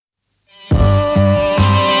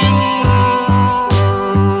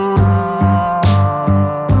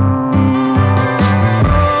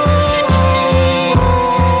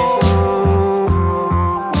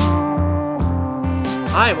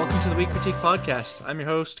podcast. I'm your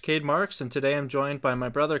host, Cade Marks, and today I'm joined by my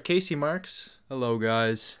brother, Casey Marks. Hello,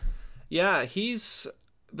 guys. Yeah, he's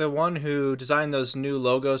the one who designed those new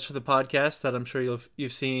logos for the podcast that I'm sure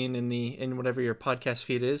you've seen in whatever your podcast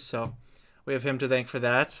feed is. So we have him to thank for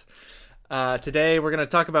that. Today we're going to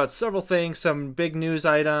talk about several things, some big news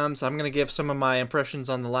items. I'm going to give some of my impressions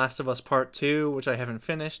on The Last of Us Part 2, which I haven't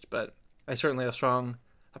finished, but I certainly have strong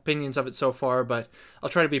opinions of it so far, but I'll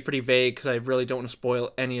try to be pretty vague because I really don't want to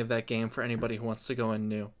spoil any of that game for anybody who wants to go in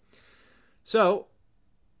new. So,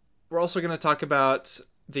 we're also going to talk about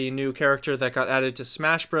the new character that got added to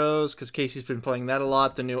Smash Bros, because Casey's been playing that a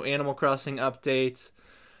lot, the new Animal Crossing update.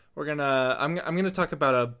 I'm gonna talk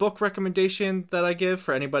about a book recommendation that I give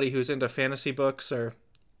for anybody who's into fantasy books, or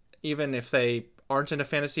even if they aren't into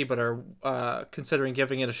fantasy but are considering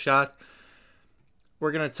giving it a shot.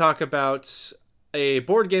 We're gonna talk about a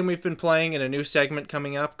board game we've been playing in a new segment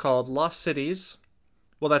coming up called Lost Cities.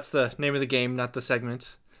 Well, that's the name of the game, not the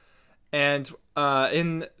segment. And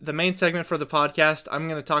in the main segment for the podcast, I'm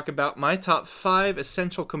going to talk about my top 5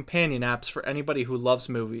 essential companion apps for anybody who loves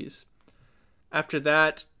movies. After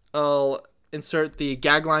that, I'll insert the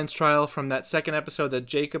Gaglines trial from that second episode that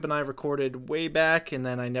Jacob and I recorded way back, and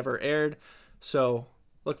then I never aired. So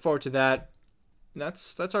look forward to that. And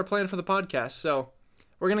that's our plan for the podcast. So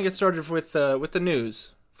we're going to get started with the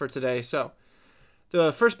news for today. So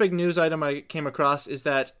the first big news item I came across is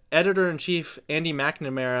that Editor-in-Chief Andy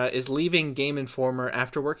McNamara is leaving Game Informer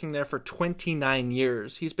after working there for 29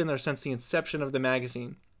 years. He's been there since the inception of the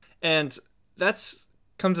magazine. And that's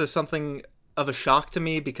comes as something of a shock to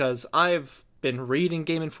me because I've been reading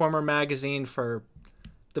Game Informer magazine for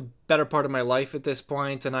the better part of my life at this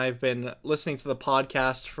point, and I've been listening to the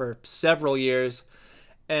podcast for several years.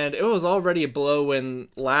 And it was already a blow when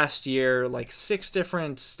last year, 6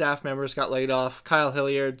 different staff members got laid off. Kyle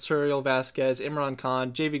Hilliard, Suriel Vasquez, Imran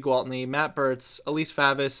Khan, JV Gwaltney, Matt Burtz, Elise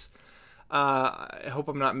Favis. I hope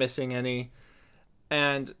I'm not missing any.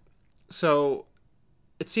 And so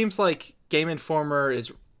it seems like Game Informer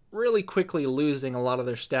is really quickly losing a lot of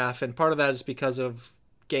their staff. And part of that is because of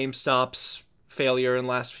GameStop's failure in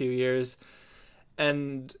the last few years.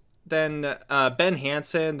 And then Ben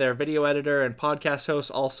Hansen, their video editor and podcast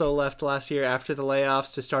host, also left last year after the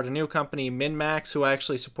layoffs to start a new company, MinMax, who I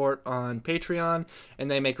actually support on Patreon, and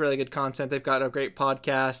they make really good content. They've got a great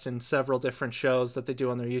podcast and several different shows that they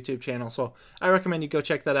do on their YouTube channel, so I recommend you go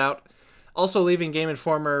check that out. Also leaving Game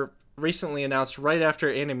Informer recently announced right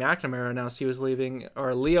after Andy McNamara announced he was leaving,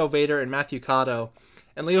 or Leo Vader and Matthew Cotto.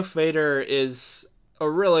 And Leo Vader is a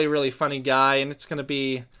really, really funny guy, and it's going to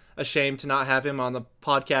be a shame to not have him on the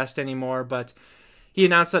podcast anymore, but he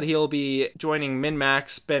announced that he'll be joining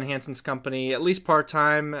MinMax, Ben Hansen's company, at least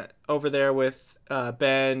part-time over there with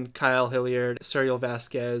Ben, Kyle Hilliard, Suriel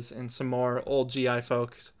Vasquez, and some more old GI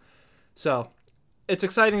folks. So it's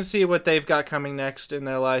exciting to see what they've got coming next in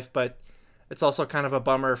their life, but it's also kind of a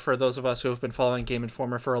bummer for those of us who have been following Game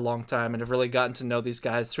Informer for a long time and have really gotten to know these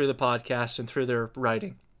guys through the podcast and through their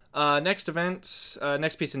writing. Next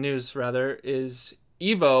piece of news, is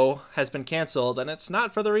Evo has been canceled, and it's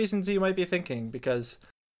not for the reasons you might be thinking, because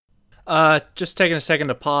just taking a second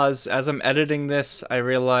to pause. As I'm editing this, I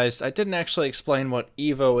realized I didn't actually explain what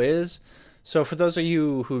Evo is. So for those of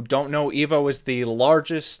you who don't know, Evo is the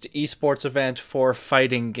largest esports event for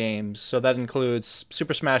fighting games. So that includes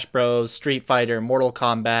Super Smash Bros., Street Fighter, Mortal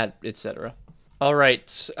Kombat, etc. All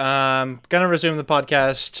right, gonna resume the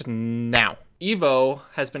podcast now. Evo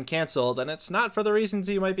has been canceled, and it's not for the reasons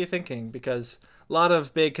you might be thinking, because a lot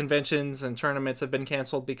of big conventions and tournaments have been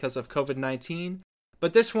canceled because of COVID-19,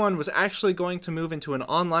 but this one was actually going to move into an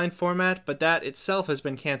online format, but that itself has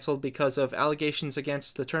been canceled because of allegations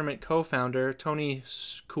against the tournament co-founder, Tony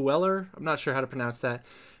Scueller. I'm not sure how to pronounce that,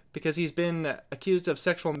 because he's been accused of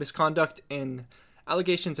sexual misconduct and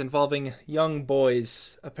allegations involving young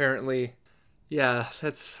boys, apparently. Yeah,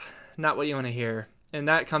 that's not what you want to hear. And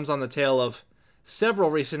that comes on the tail of several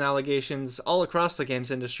recent allegations all across the games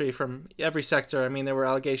industry from every sector. I mean, there were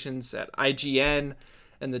allegations at IGN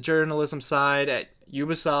and the journalism side, at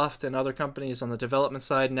Ubisoft and other companies on the development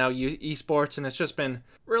side, now esports, and it's just been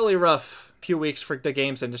really rough few weeks for the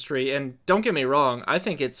games industry. And don't get me wrong, I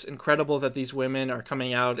think it's incredible that these women are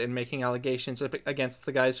coming out and making allegations against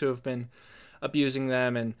the guys who have been abusing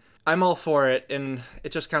them, and I'm all for it, and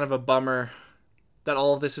it's just kind of a bummer that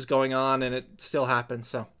all of this is going on and it still happens.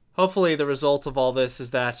 So hopefully the result of all this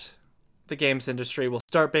is that the games industry will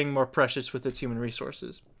start being more precious with its human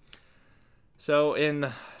resources. So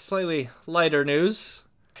in slightly lighter news,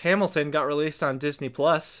 Hamilton got released on Disney+,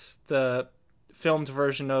 the filmed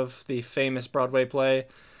version of the famous Broadway play.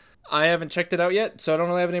 I haven't checked it out yet, so I don't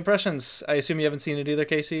really have any impressions. I assume you haven't seen it either,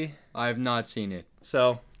 Casey? I have not seen it.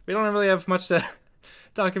 So we don't really have much to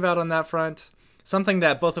talk about on that front. Something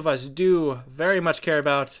that both of us do very much care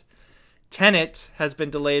about. Tenet has been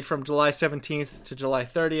delayed from July 17th to July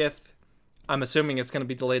 30th. I'm assuming it's going to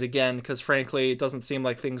be delayed again because, frankly, it doesn't seem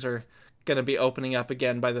like things are going to be opening up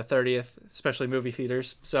again by the 30th, especially movie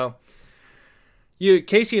theaters. So,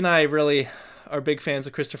 Casey and I really are big fans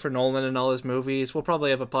of Christopher Nolan and all his movies. We'll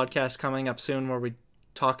probably have a podcast coming up soon where we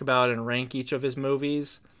talk about and rank each of his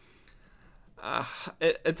movies.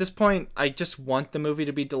 At this point, I just want the movie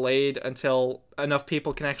to be delayed until enough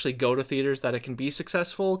people can actually go to theaters that it can be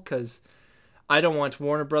successful, because I don't want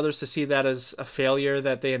Warner Brothers to see that as a failure,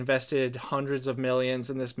 that they invested hundreds of millions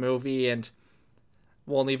in this movie and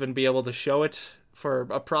won't even be able to show it for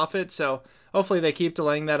a profit. So hopefully they keep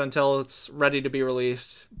delaying that until it's ready to be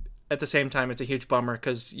released. At the same time, it's a huge bummer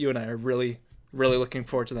because you and I are really, really looking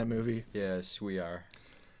forward to that movie. Yes, we are.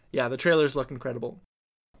 Yeah, the trailers look incredible.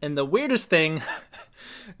 And the weirdest thing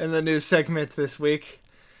in the news segment this week,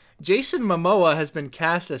 Jason Momoa has been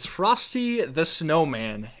cast as Frosty the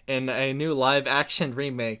Snowman in a new live-action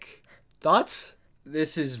remake. Thoughts?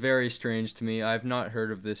 This is very strange to me. I've not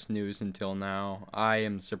heard of this news until now. I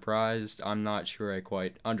am surprised. I'm not sure I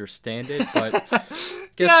quite understand it, but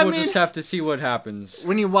we'll just have to see what happens.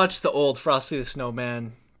 When you watch the old Frosty the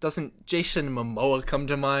Snowman, doesn't Jason Momoa come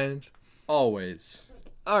to mind? Always.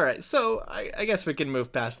 Alright, so I guess we can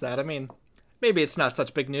move past that. I mean, maybe it's not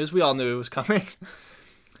such big news. We all knew it was coming.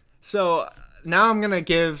 So now I'm going to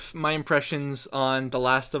give my impressions on The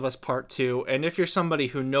Last of Us Part 2. And if you're somebody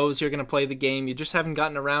who knows you're going to play the game, you just haven't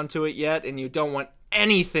gotten around to it yet, and you don't want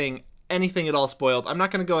anything at all spoiled, I'm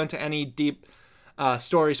not going to go into any deep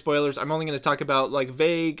story spoilers. I'm only going to talk about like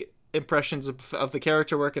vague impressions of the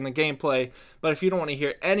character work and the gameplay. But if you don't want to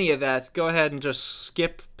hear any of that, go ahead and just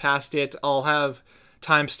skip past it. I'll have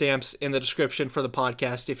timestamps in the description for the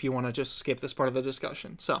podcast if you want to just skip this part of the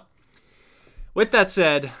discussion. So, with that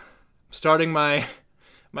said, starting my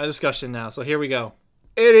discussion now. So here we go.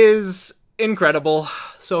 It is incredible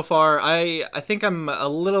so far. I think I'm a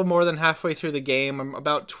little more than halfway through the game. I'm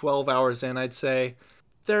about 12 hours in, I'd say.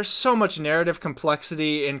 There's so much narrative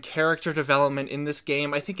complexity and character development in this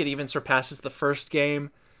game. I think it even surpasses the first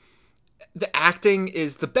game. The acting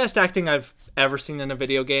is the best acting I've ever seen in a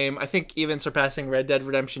video game. I think even surpassing Red Dead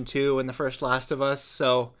Redemption 2 and the first Last of Us.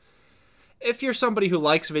 So if you're somebody who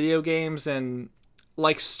likes video games and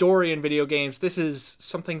likes story in video games, this is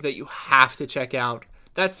something that you have to check out.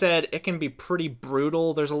 That said, it can be pretty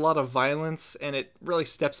brutal. There's a lot of violence, and it really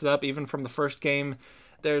steps it up even from the first game.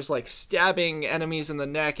 There's like stabbing enemies in the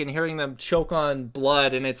neck and hearing them choke on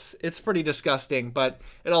blood, and it's pretty disgusting, but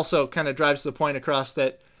it also kind of drives the point across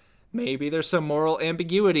that maybe there's some moral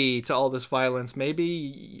ambiguity to all this violence. Maybe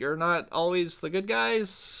you're not always the good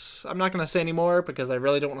guys. I'm not going to say any more because I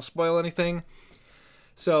really don't want to spoil anything.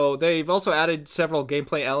 So they've also added several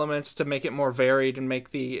gameplay elements to make it more varied and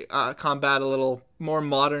make the combat a little more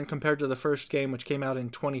modern compared to the first game, which came out in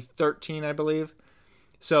 2013, I believe.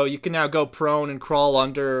 So you can now go prone and crawl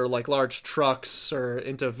under like large trucks or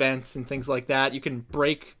into vents and things like that. You can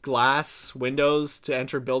break glass windows to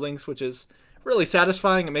enter buildings, which is really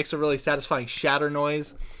satisfying. It makes a really satisfying shatter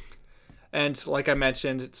noise. And like I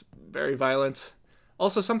mentioned, it's very violent.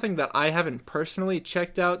 Also, something that I haven't personally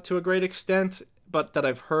checked out to a great extent, but that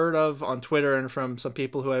I've heard of on Twitter and from some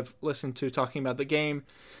people who I've listened to talking about the game,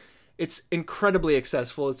 it's incredibly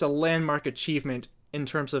accessible. It's a landmark achievement in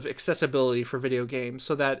terms of accessibility for video games.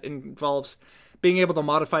 So that involves being able to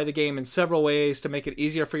modify the game in several ways to make it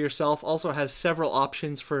easier for yourself. Also has several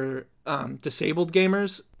options for disabled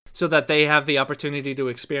gamers so that they have the opportunity to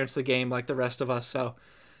experience the game like the rest of us. So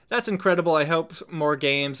that's incredible. I hope more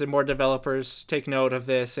games and more developers take note of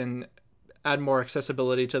this and add more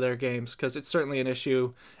accessibility to their games, because it's certainly an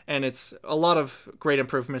issue, and it's a lot of great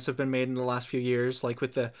improvements have been made in the last few years, like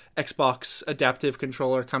with the Xbox adaptive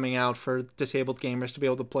controller coming out for disabled gamers to be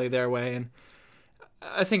able to play their way, and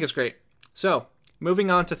I think it's great. So, moving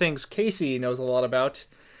on to things Casey knows a lot about.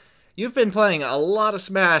 You've been playing a lot of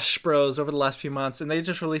Smash Bros. Over the last few months, and they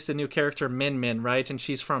just released a new character, Min Min, right? And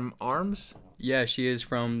she's from ARMS? Yeah, she is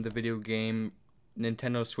from the video game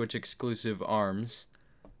Nintendo Switch exclusive ARMS.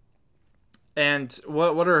 And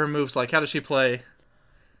what are her moves like? How does she play?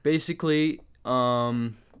 Basically,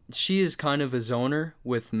 she is kind of a zoner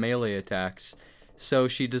with melee attacks, so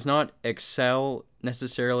she does not excel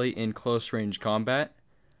necessarily in close range combat.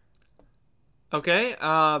 Okay,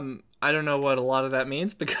 I don't know what a lot of that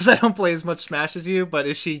means because I don't play as much Smash as you, but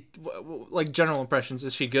is she, like, general impressions,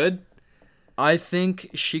 is she good? I think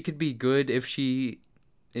she could be good if she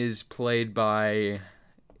is played by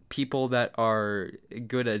people that are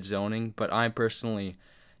good at zoning, but I'm personally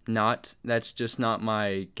not. That's just not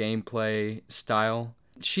my gameplay style.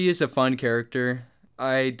 She is a fun character.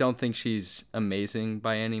 I don't think she's amazing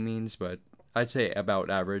by any means, but I'd say about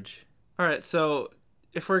average. All right, so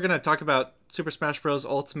if we're going to talk about Super Smash Bros.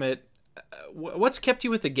 Ultimate, what's kept you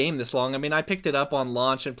with the game this long? I mean, I picked it up on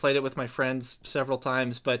launch and played it with my friends several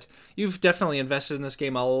times, but you've definitely invested in this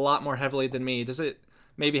game a lot more heavily than me. Does it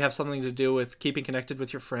maybe have something to do with keeping connected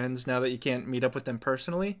with your friends now that you can't meet up with them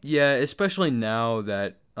personally? Yeah, especially now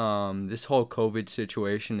that this whole COVID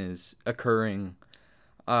situation is occurring.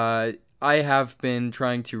 I have been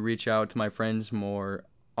trying to reach out to my friends more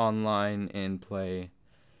online and play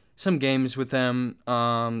some games with them.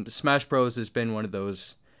 Smash Bros. Has been one of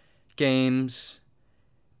those games.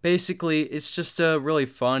 Basically, it's just a really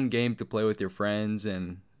fun game to play with your friends,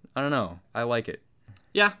 and I don't know, I like it.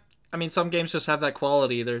 Yeah, I mean, some games just have that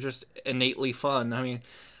quality. They're just innately fun. I mean,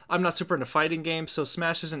 I'm not super into fighting games, so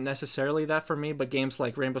Smash isn't necessarily that for me, but games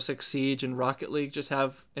like Rainbow Six Siege and Rocket League just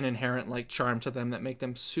have an inherent charm to them that make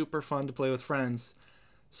them super fun to play with friends.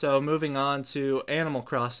 So moving on to Animal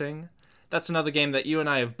Crossing. That's another game that you and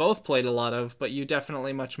I have both played a lot of, but you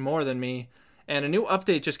definitely much more than me. And a new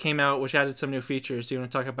update just came out which added some new features. Do you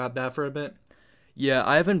want to talk about that for a bit? Yeah,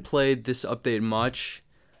 I haven't played this update much.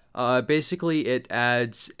 Basically, it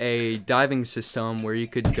adds a diving system where you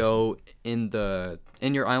could go in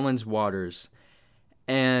your island's waters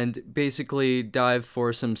and basically dive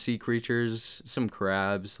for some sea creatures, some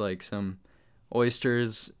crabs, like some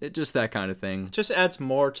oysters, just that kind of thing. Just adds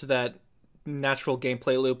more to that natural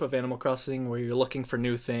gameplay loop of Animal Crossing where you're looking for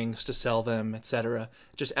new things to sell them, etc.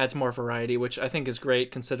 It just adds more variety, which I think is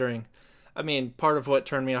great considering, I mean, part of what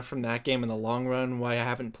turned me off from that game in the long run, why I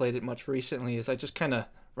haven't played it much recently, is I just kind of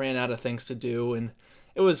ran out of things to do, and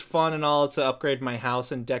it was fun and all to upgrade my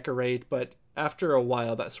house and decorate, but after a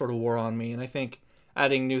while that sort of wore on me, and I think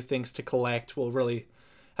adding new things to collect will really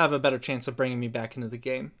have a better chance of bringing me back into the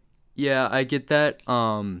game. Yeah, I get that.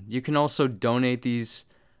 You can also donate these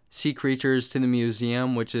sea creatures to the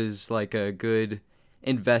museum, which is like a good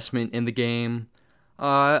investment in the game.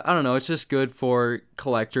 I don't know, it's just good for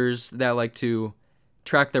collectors that like to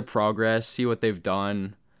track their progress, see what they've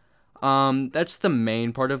done. That's the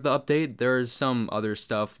main part of the update. There's some other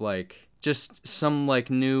stuff like just some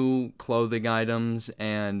new clothing items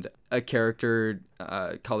and a character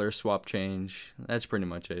color swap change. That's pretty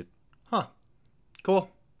much it. Huh. Cool.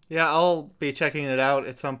 Yeah, I'll be checking it out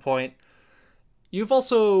at some point. You've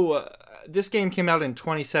also, this game came out in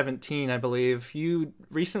 2017, I believe. You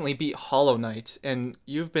recently beat Hollow Knight, and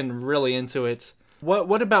you've been really into it.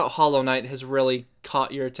 What about Hollow Knight has really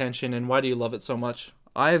caught your attention, and why do you love it so much?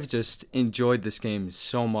 I've just enjoyed this game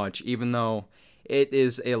so much, even though it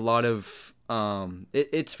is a lot of,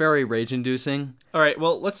 it's very rage-inducing. All right,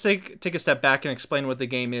 well, let's take a step back and explain what the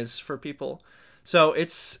game is for people. So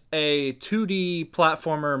it's a 2D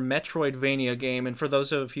platformer Metroidvania game, and for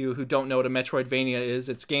those of you who don't know what a Metroidvania is,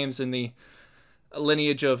 it's games in the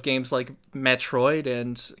lineage of games like Metroid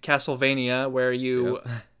and Castlevania, where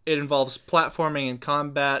it involves platforming and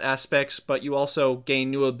combat aspects, but you also gain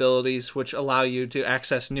new abilities which allow you to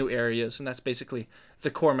access new areas, and that's basically the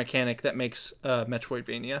core mechanic that makes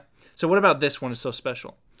Metroidvania. So what about this one is so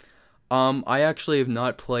special? I actually have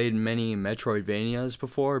not played many Metroidvanias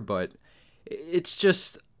before, but it's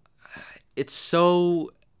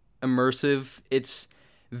so immersive. It's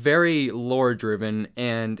very lore driven,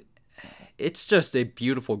 and it's just a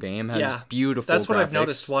beautiful game. Has beautiful That's what graphics. I've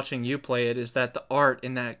noticed watching you play it, is that the art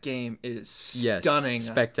in that game is stunning. Yes,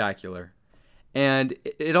 spectacular. And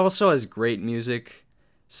it also has great music,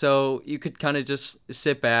 so you could kind of just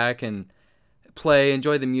sit back and play,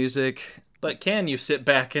 enjoy the music. But can you sit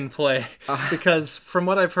back and play? Because from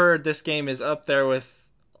what I've heard, this game is up there with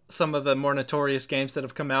some of the more notorious games that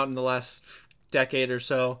have come out in the last decade or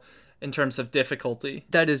so in terms of difficulty.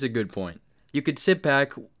 That is a good point. You could sit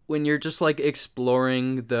back when you're just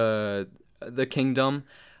exploring the kingdom,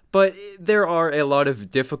 but there are a lot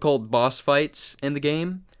of difficult boss fights in the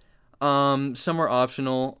game. Some are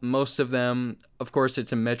optional. Most of them, of course,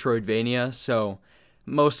 it's a Metroidvania, so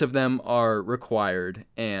most of them are required.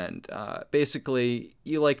 And basically,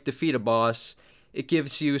 you defeat a boss. It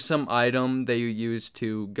gives you some item that you use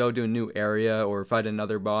to go to a new area or fight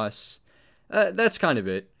another boss. That's kind of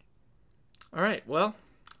it. All right, well,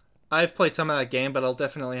 I've played some of that game, but I'll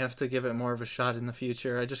definitely have to give it more of a shot in the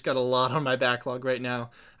future. I just got a lot on my backlog right now.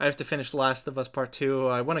 I have to finish Last of Us Part 2.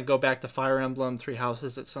 I want to go back to Fire Emblem Three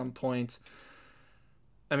Houses at some point.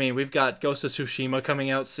 I mean, we've got Ghost of Tsushima coming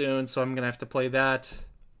out soon, so I'm going to have to play that.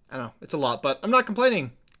 I don't know, it's a lot, but I'm not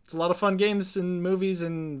complaining. it's a lot of fun games and movies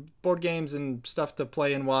and board games and stuff to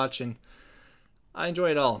play and watch, and I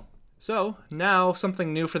enjoy it all. So now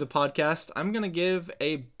something new for the podcast. I'm going to give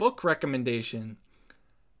a book recommendation.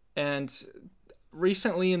 And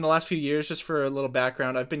recently, in the last few years, just for a little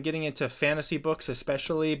background, I've been getting into fantasy books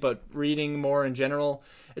especially, but reading more in general.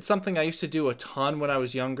 It's something I used to do a ton when I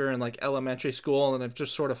was younger in like elementary school, and I've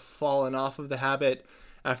just sort of fallen off of the habit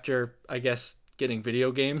after, I guess, getting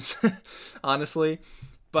video games, honestly.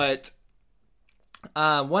 But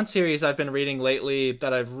one series I've been reading lately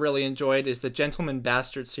that I've really enjoyed is the Gentleman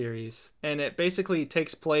Bastard series. And it basically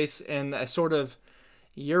takes place in a sort of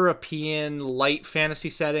European light fantasy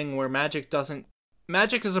setting where magic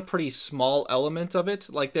is a pretty small element of it.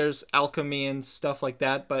 Like there's alchemy and stuff like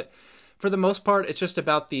that, but for the most part it's just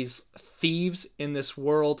about these thieves in this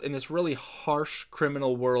world, in this really harsh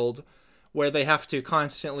criminal world, where they have to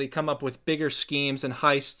constantly come up with bigger schemes and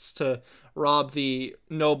heists to rob the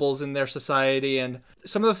nobles in their society. And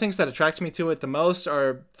some of the things that attract me to it the most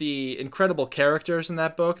are the incredible characters in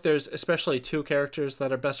that book. There's especially two characters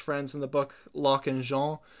that are best friends in the book, Locke and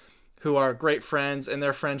Jean, who are great friends, and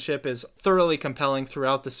their friendship is thoroughly compelling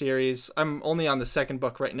throughout the series. I'm only on the second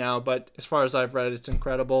book right now, but as far as I've read, it's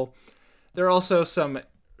incredible. There are also some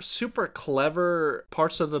super clever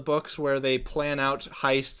parts of the books where they plan out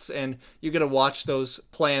heists, and you get to watch those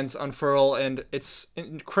plans unfurl, and it's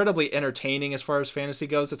incredibly entertaining as far as fantasy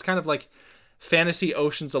goes. It's kind of like fantasy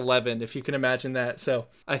Ocean's 11, if you can imagine that. So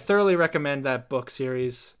I thoroughly recommend that book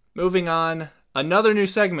series. Moving on, another new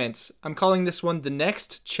segment. I'm calling this one The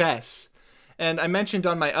Next Chess. And I mentioned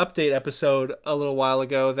on my update episode a little while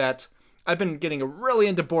ago that I've been getting really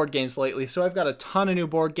into board games lately, so I've got a ton of new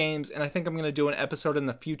board games, and I think I'm going to do an episode in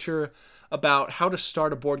the future about how to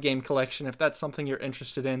start a board game collection if that's something you're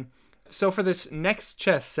interested in. So for this Next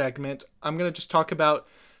Chess segment, I'm going to just talk about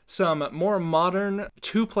some more modern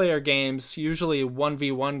two-player games, usually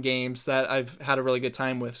 1v1 games that I've had a really good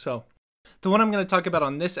time with. So the one I'm going to talk about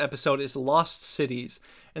on this episode is Lost Cities,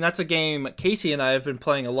 and that's a game Casey and I have been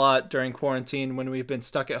playing a lot during quarantine when we've been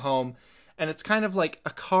stuck at home. And it's kind of like a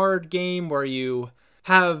card game where you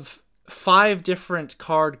have 5 different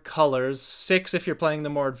card colors, 6 if you're playing the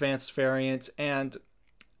more advanced variant, and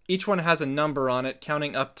each one has a number on it,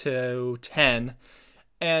 counting up to 10.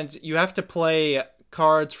 And you have to play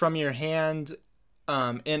cards from your hand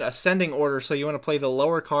in ascending order, so you want to play the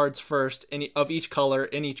lower cards first of each color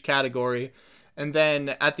in each category. And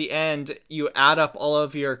then at the end, you add up all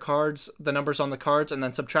of your cards, the numbers on the cards, and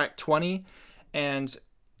then subtract 20, and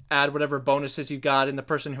add whatever bonuses you got, and the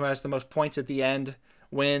person who has the most points at the end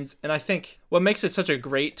wins. And I think what makes it such a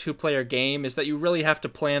great two-player game is that you really have to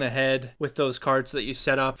plan ahead with those cards that you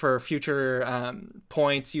set up for future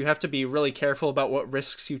points. You have to be really careful about what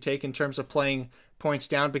risks you take in terms of playing points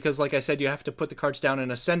down, because like I said, you have to put the cards down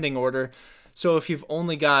in ascending order. So if you've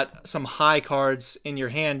only got some high cards in your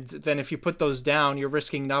hand, then if you put those down, you're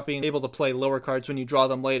risking not being able to play lower cards when you draw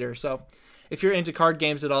them later. So if you're into card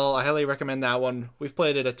games at all, I highly recommend that one. We've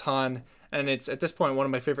played it a ton, and it's at this point one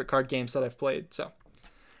of my favorite card games that I've played. So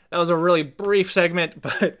that was a really brief segment,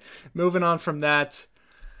 but moving on from that,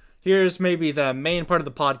 here's maybe the main part of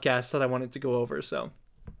the podcast that I wanted to go over. So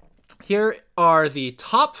here are the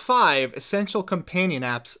top 5 essential companion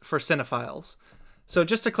apps for cinephiles. So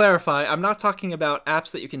just to clarify, I'm not talking about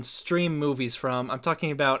apps that you can stream movies from. I'm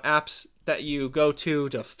talking about apps that you go to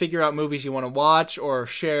figure out movies you want to watch, or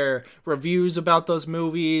share reviews about those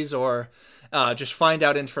movies, or just find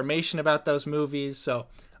out information about those movies. So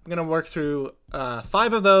I'm going to work through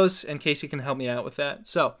 5 of those, and Casey can help me out with that.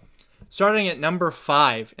 So starting at number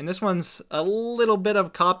 5, and this one's a little bit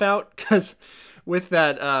of cop-out, because with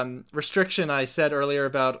that restriction I said earlier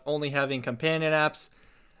about only having companion apps,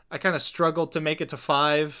 I kind of struggled to make it to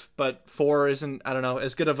 5, but 4 isn't, I don't know,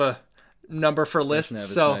 as good of a number for lists. It's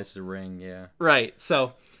so nice to ring, yeah. Right.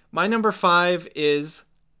 So my number 5 is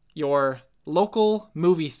your local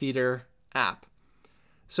movie theater app.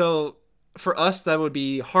 So for us, that would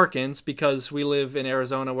be Harkins, because we live in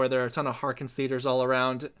Arizona where there are a ton of Harkins theaters all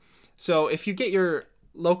around. So if you get your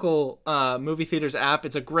local movie theaters app,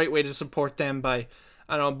 it's a great way to support them by,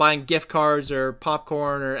 I don't know, buying gift cards or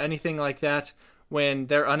popcorn or anything like that when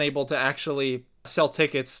they're unable to actually sell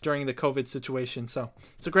tickets during the COVID situation. So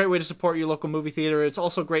it's a great way to support your local movie theater. It's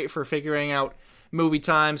also great for figuring out movie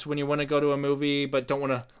times when you want to go to a movie but don't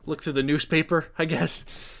want to look through the newspaper, I guess.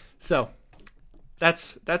 So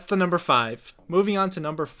that's the number 5. Moving on to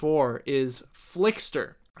number 4 is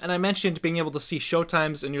Flixster. And I mentioned being able to see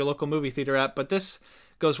showtimes in your local movie theater app, but this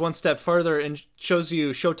goes one step further and shows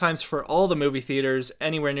you showtimes for all the movie theaters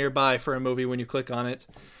anywhere nearby for a movie when you click on it.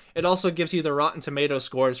 It also gives you the Rotten Tomato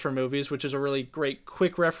scores for movies, which is a really great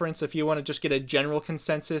quick reference if you want to just get a general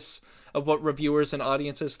consensus of what reviewers and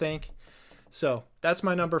audiences think. So that's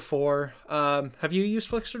my number 4. Have you used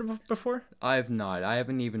Flixster before? I have not. I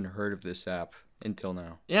haven't even heard of this app until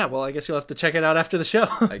now. Yeah, well, I guess you'll have to check it out after the show.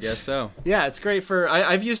 I guess so. Yeah, it's great for...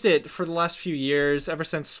 I've used it for the last few years, ever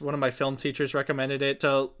since one of my film teachers recommended it,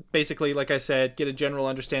 to basically, like I said, get a general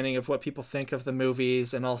understanding of what people think of the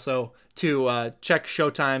movies, and also to check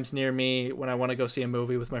showtimes near me when I want to go see a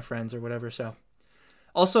movie with my friends or whatever. So,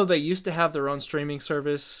 also, they used to have their own streaming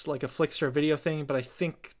service, like a Flixster video thing, but I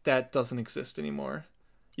think that doesn't exist anymore.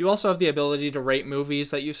 You also have the ability to rate movies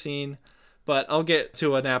that you've seen, but I'll get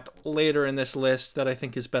to an app later in this list that I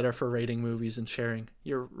think is better for rating movies and sharing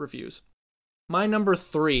your reviews. My number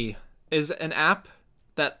 3 is an app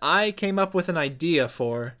that I came up with an idea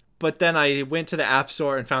for, but then I went to the App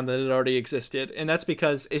Store and found that it already existed. And that's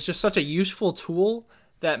because it's just such a useful tool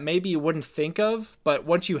that maybe you wouldn't think of, but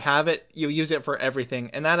once you have it, you use it for everything.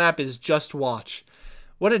 And that app is Just Watch.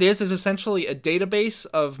 What it is essentially a database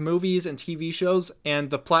of movies and TV shows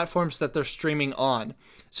and the platforms that they're streaming on.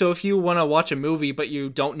 So if you want to watch a movie but you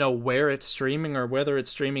don't know where it's streaming or whether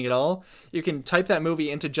it's streaming at all, you can type that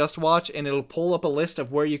movie into Just Watch and it'll pull up a list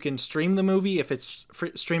of where you can stream the movie if it's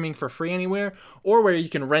streaming for free anywhere, or where you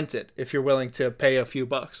can rent it if you're willing to pay a few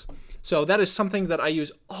bucks. So that is something that I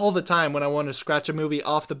use all the time when I want to scratch a movie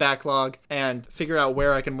off the backlog and figure out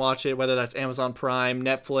where I can watch it, whether that's Amazon Prime,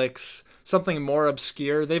 Netflix, something more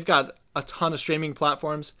obscure. They've got a ton of streaming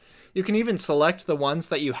platforms. You can even select the ones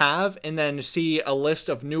that you have and then see a list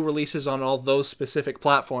of new releases on all those specific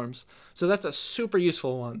platforms. So that's a super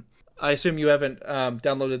useful one. I assume you haven't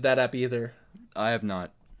downloaded that app either. I have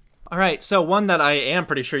not. All right, so one that I am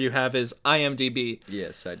pretty sure you have is IMDb.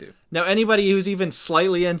 Yes, I do. Now, anybody who's even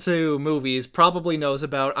slightly into movies probably knows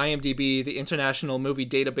about IMDb, the International Movie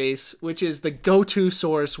Database, which is the go-to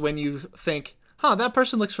source when you think, that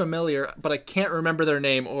person looks familiar, but I can't remember their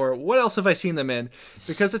name, or what else have I seen them in?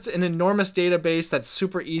 Because it's an enormous database that's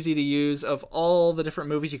super easy to use of all the different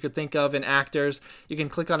movies you could think of and actors. You can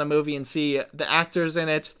click on a movie and see the actors in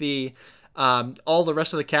it, all the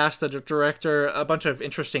rest of the cast, the director, a bunch of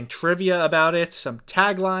interesting trivia about it, some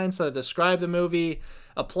taglines that describe the movie,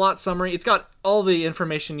 a plot summary. It's got all the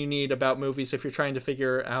information you need about movies if you're trying to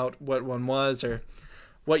figure out what one was or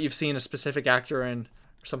what you've seen a specific actor in,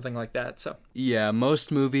 or something like that. So yeah, most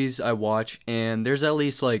movies I watch, and there's at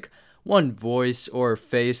least like one voice or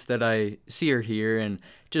face that I see or hear and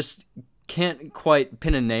just can't quite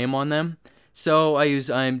pin a name on them. So I use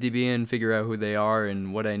IMDb and figure out who they are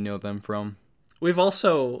and what I know them from. We've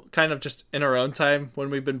also kind of just in our own time, when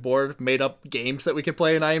we've been bored, made up games that we can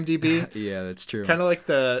play in IMDb. Yeah, that's true. Kind of like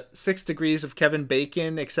the 6 Degrees of Kevin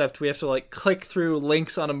Bacon, except we have to like click through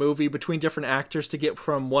links on a movie between different actors to get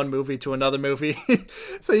from one movie to another movie.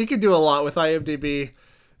 So you can do a lot with IMDb.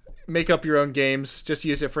 Make up your own games, just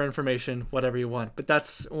use it for information, whatever you want. But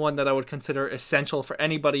that's one that I would consider essential for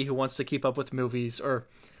anybody who wants to keep up with movies or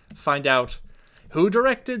find out who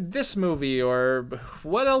directed this movie or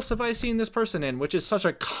what else have I seen this person in, which is such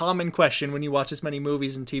a common question when you watch as many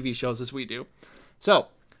movies and TV shows as we do. So,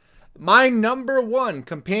 my number 1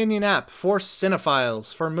 companion app for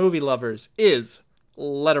cinephiles, for movie lovers, is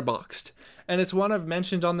Letterboxd. And it's one I've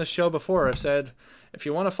mentioned on the show before. I've said, if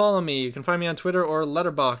you want to follow me, you can find me on Twitter or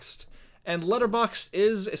Letterboxd. And Letterboxd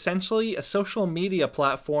is essentially a social media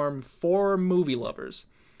platform for movie lovers.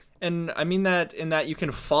 And I mean that in that you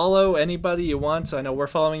can follow anybody you want. I know we're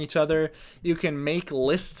following each other. You can make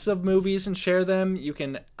lists of movies and share them. You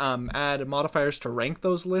can add modifiers to rank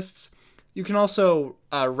those lists. You can also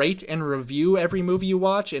rate and review every movie you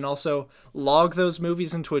watch and also log those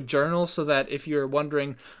movies into a journal so that if you're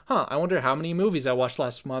wondering, I wonder how many movies I watched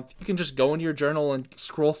last month, you can just go into your journal and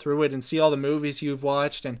scroll through it and see all the movies you've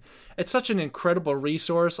watched. And it's such an incredible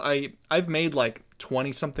resource. I've made like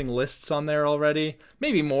 20-something lists on there already.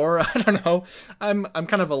 Maybe more, I don't know. I'm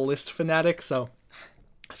kind of a list fanatic, so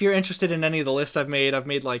if you're interested in any of the lists I've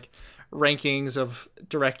made like rankings of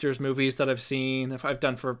directors' movies that I've seen, if I've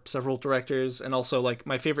done for several directors, and also like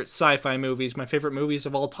my favorite sci-fi movies, my favorite movies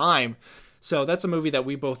of all time. So that's a movie that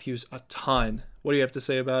we both use a ton. What do you have to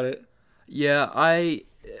say about it? Yeah, I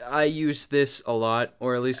use this a lot,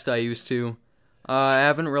 or at least I used to. I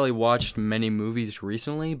haven't really watched many movies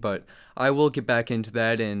recently, but I will get back into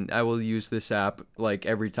that, and I will use this app like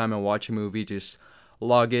every time I watch a movie, just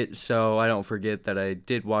log it so I don't forget that I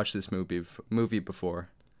did watch this movie before.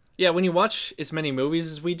 Yeah, when you watch as many movies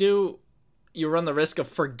as we do, you run the risk of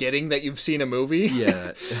forgetting that you've seen a movie.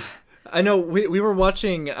 Yeah. I know we were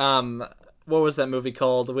watching what was that movie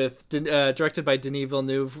called with directed by Denis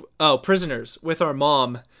Villeneuve? Oh, Prisoners, with our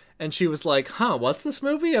mom, and she was like, "Huh, what's this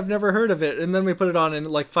movie? I've never heard of it." And then we put it on, and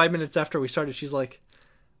like 5 minutes after we started, she's like,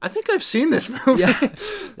 "I think I've seen this movie." Yeah,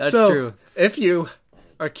 that's true. If you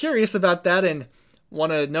are curious about that and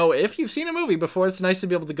want to know if you've seen a movie before, it's nice to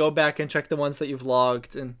be able to go back and check the ones that you've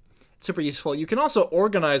logged, and it's super useful. You can also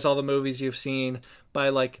organize all the movies you've seen by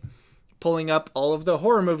like pulling up all of the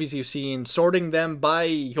horror movies you've seen, sorting them by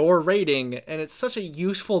your rating, and it's such a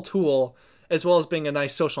useful tool, as well as being a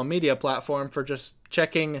nice social media platform for just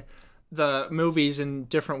checking the movies in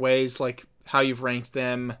different ways, like how you've ranked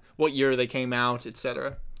them, what year they came out,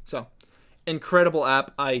 etc. So, incredible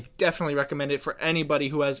app. I definitely recommend it for anybody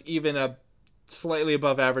who has even a slightly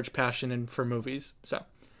above average passion for movies. So,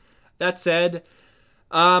 that said,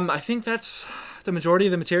 I think that's the majority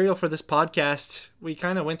of the material for this podcast. We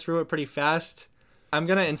kind of went through it pretty fast. I'm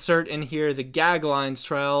going to insert in here the Gag Lines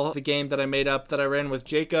trial, the game that I made up that I ran with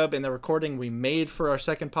Jacob in the recording we made for our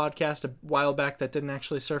second podcast a while back that didn't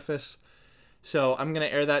actually surface. So I'm going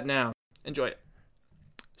to air that now. Enjoy it.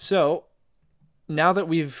 So now that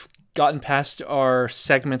we've gotten past our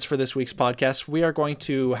segments for this week's podcast, we are going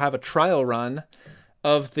to have a trial run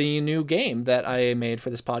of the new game that I made for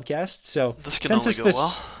this podcast. So this can only go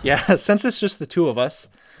well. Yeah, since it's just the two of us,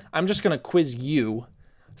 I'm just going to quiz you,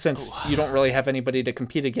 since you don't really have anybody to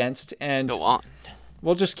compete against, and Go on.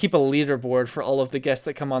 we'll just keep a leaderboard for all of the guests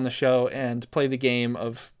that come on the show and play the game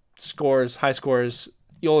of scores, high scores.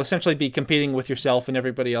 You'll essentially be competing with yourself and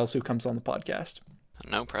everybody else who comes on the podcast.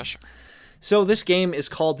 No pressure. So this game is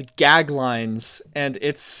called Gag Lines, and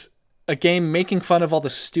it's a game making fun of all the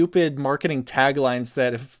stupid marketing taglines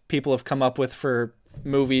that people have come up with for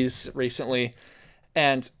movies recently.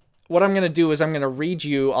 And what I'm going to do is I'm going to read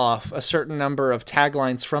you off a certain number of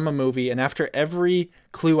taglines from a movie, and after every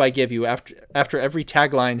clue I give you, after every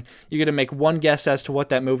tagline, you're going to make one guess as to what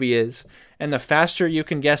that movie is. And the faster you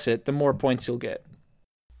can guess it, the more points you'll get.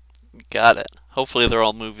 Got it. Hopefully they're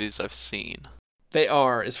all movies I've seen. They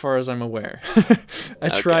are, as far as I'm aware. I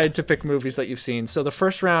tried to pick movies that you've seen. So the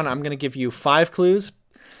first round, I'm going to give you 5 clues.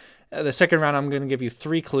 The second round, I'm going to give you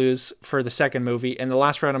 3 clues for the second movie. And the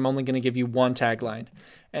last round, I'm only going to give you 1 tagline.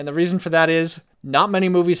 And the reason for that is not many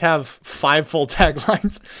movies have 5 full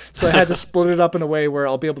taglines. So I had to split it up in a way where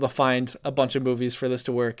I'll be able to find a bunch of movies for this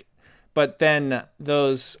to work. But then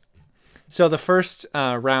those... So the first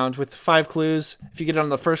round with 5 clues, if you get it on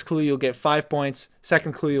the first clue, you'll get 5 points.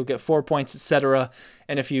 Second clue, you'll get 4 points, etc.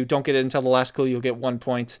 And if you don't get it until the last clue, you'll get 1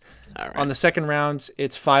 point. All right. On the second round,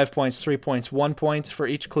 it's 5 points, 3 points, 1 point for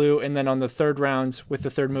each clue. And then on the third round, with the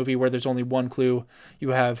third movie where there's only 1 clue,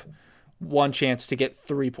 you have 1 chance to get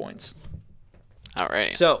 3 points. All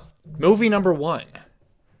right. So, movie number 1.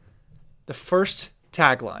 The first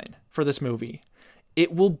tagline for this movie.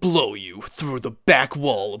 It will blow you through the back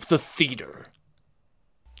wall of the theater.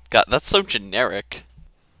 God, that's so generic.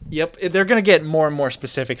 Yep, they're going to get more and more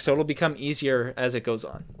specific, so it'll become easier as it goes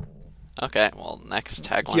on. Okay, well, next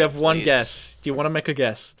tagline. Do you have one please. guess? Do you want to make a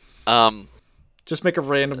guess? Just make a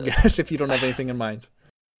random guess if you don't have anything in mind.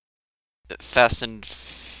 Fast and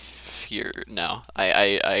Furious. No,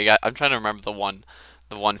 I'm trying to remember the one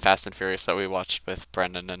Fast and Furious that we watched with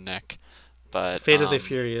Brendan and Nick. But Fate of the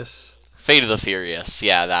Furious. Fate of the Furious.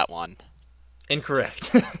 Yeah, that one.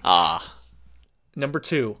 Incorrect. Ah. Number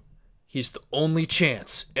 2. He's the only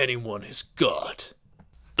chance anyone has got.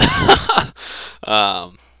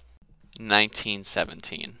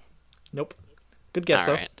 1917. Nope. Good guess, All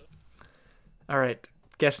though. right. All right.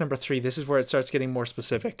 Guess number 3. This is where it starts getting more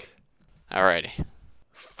specific. Alrighty.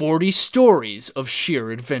 40 stories of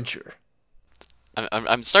sheer adventure.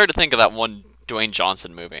 I'm starting to think of that one Dwayne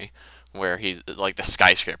Johnson movie where he's like the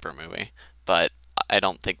skyscraper movie, but I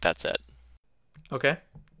don't think that's it. Okay.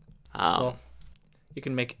 Well, you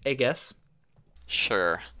can make a guess.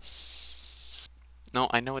 Sure. No,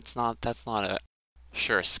 I know it's not. That's not it.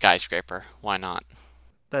 Sure, skyscraper. Why not?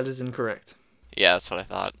 That is incorrect. Yeah, that's what I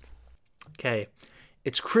thought. Okay.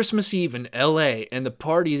 It's Christmas Eve in L.A. and the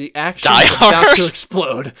party actually Die is about Hard? to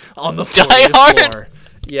explode on the Die 40th Hard? floor.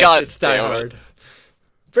 Yes, God it's Die damn it. Hard.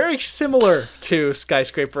 Very similar to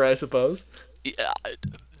Skyscraper, I suppose. Yeah,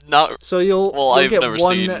 not. So you'll Well, get I've never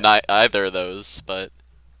one... seen either of those, but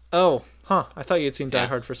Oh, huh. I thought you had seen Die Yeah.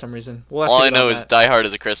 Hard for some reason. We'll have all to I get know on is that. Die Hard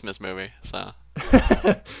is a Christmas movie. So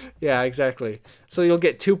Yeah, exactly. So you'll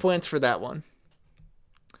get 2 points for that one.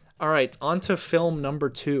 All right, on to film number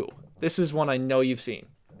 2. This is one I know you've seen.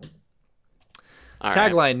 all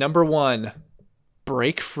right. Tagline number 1.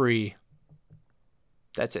 Break free.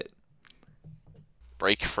 That's it.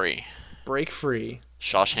 Break Free. Break free.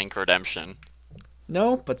 Shawshank Redemption.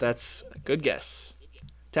 No, but that's a good guess.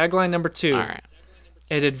 Tagline number 2. All right.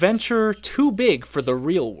 An adventure too big for the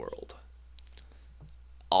real world.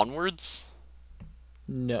 Onwards?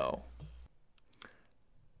 No.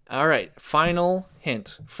 All right, final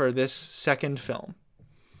hint for this second film.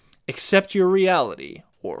 Accept your reality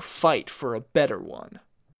or fight for a better one.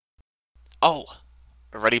 Oh,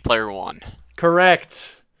 Ready Player One.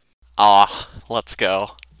 Correct. Let's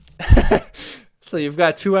go. So you've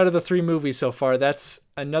got 2 out of the 3 movies so far. That's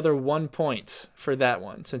another 1 point for that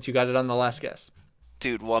one, since you got it on the last guess.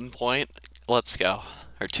 Dude, 1 point. Let's go.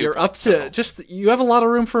 Or 2 You're points. up to you have a lot of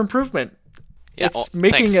room for improvement. Yeah, It's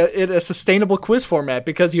making thanks. it a sustainable quiz format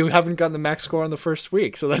because you haven't gotten the max score on the first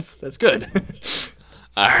week, so that's good.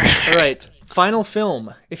 All right. All right, final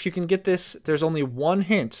film. If you can get this, there's only 1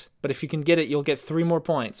 hint, but if you can get it, you'll get 3 more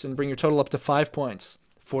points and bring your total up to 5 points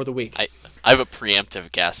for the week. I have a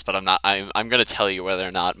preemptive guess, but I'm gonna tell you whether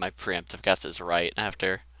or not my preemptive guess is right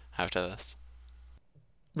after this.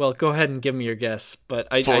 Well, go ahead and give me your guess, but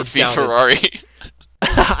I Ford v doubt it. Ferrari.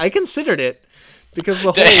 I considered it because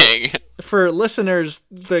the whole Dang. for listeners,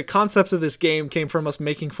 the concept of this game came from us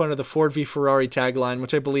making fun of the Ford v Ferrari tagline,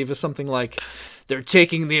 which I believe is something like, "They're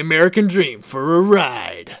taking the American dream for a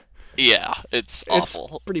ride." Yeah, it's awful.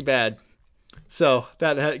 It's pretty bad. So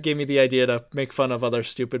that gave me the idea to make fun of other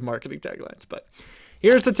stupid marketing taglines. But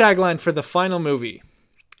here's the tagline for the final movie.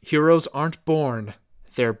 Heroes aren't born,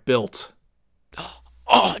 they're built.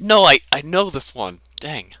 Oh no, I know this one.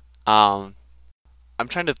 Dang. I'm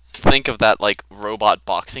trying to think of that like robot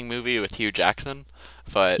boxing movie with Hugh Jackson,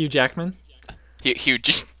 but Hugh Jackman? Hugh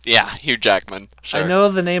Jackman. Sure. I know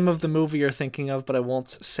the name of the movie you're thinking of, but I won't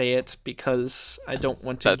say it because I don't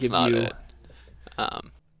want to That's give not you... it.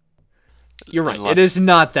 You're right. Unless- It is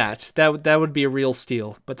not that. That would be a real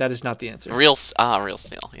steal, but that is not the answer. Real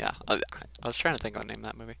Steel. Yeah, I was trying to think of the name of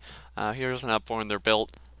that movie. Heroes are not born; they're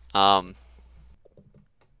built. I'm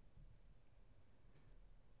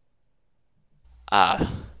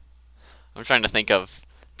trying to think of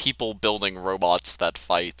people building robots that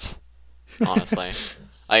fight. Honestly,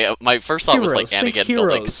 my first thought was like Heroes. Think Anakin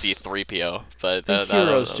building heroes. C-3PO, but Think that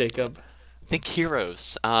heroes, was- Jacob. Think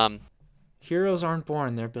heroes. Heroes aren't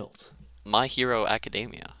born, they're built. My Hero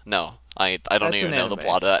Academia. No, I don't That's even an know the anime.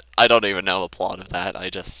 plot of that. I don't even know the plot of that. I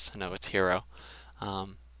just know it's Hero.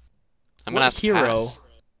 I'm gonna have to hero pass.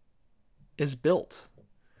 is built?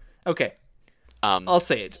 Okay, Um, I'll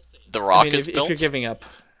say it. The Rock I mean, is if built. you're giving up.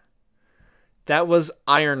 That was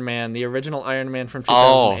Iron Man, the original Iron Man from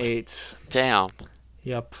Oh. 2008. Damn.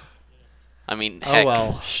 Yep. I mean, heck, Oh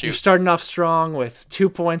well. You're shoot. starting off strong with 2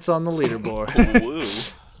 points on the leaderboard. Woo.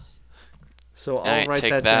 So I'll Alright, write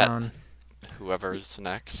take that that. down. Whoever's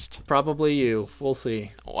next. Probably you. We'll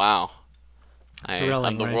see. Wow. Thrilling,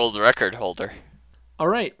 I'm the right? world record holder. All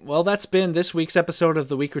right. Well, that's been this week's episode of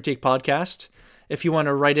the We Critique podcast. If you want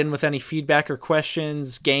to write in with any feedback or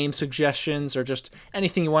questions, game suggestions, or just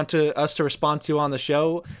anything you want us to respond to on the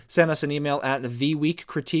show, send us an email at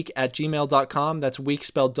theweekcritique@gmail.com. That's week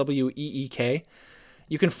spelled WEEK.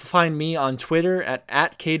 You can find me on Twitter at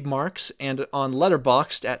 @CadeMarks and on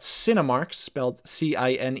Letterboxd at Cinemarks, spelled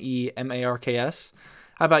CINEMARKS.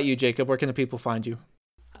 How about you, Jacob? Where can the people find you?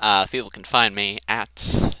 People can find me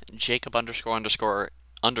at Jacob __E.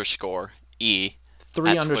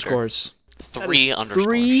 3 At underscores. That 3 is underscores.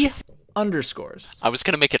 3 underscores. I was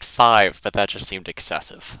gonna make it 5, but that just seemed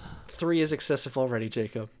excessive. 3 is excessive already,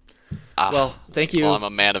 Jacob. Ah, Well, thank you. Well, I'm a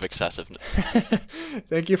man of excessiveness.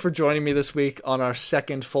 Thank you for joining me this week on our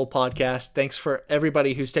second full podcast. Thanks for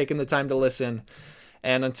everybody who's taken the time to listen.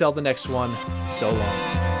 And until the next one, so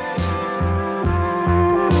long.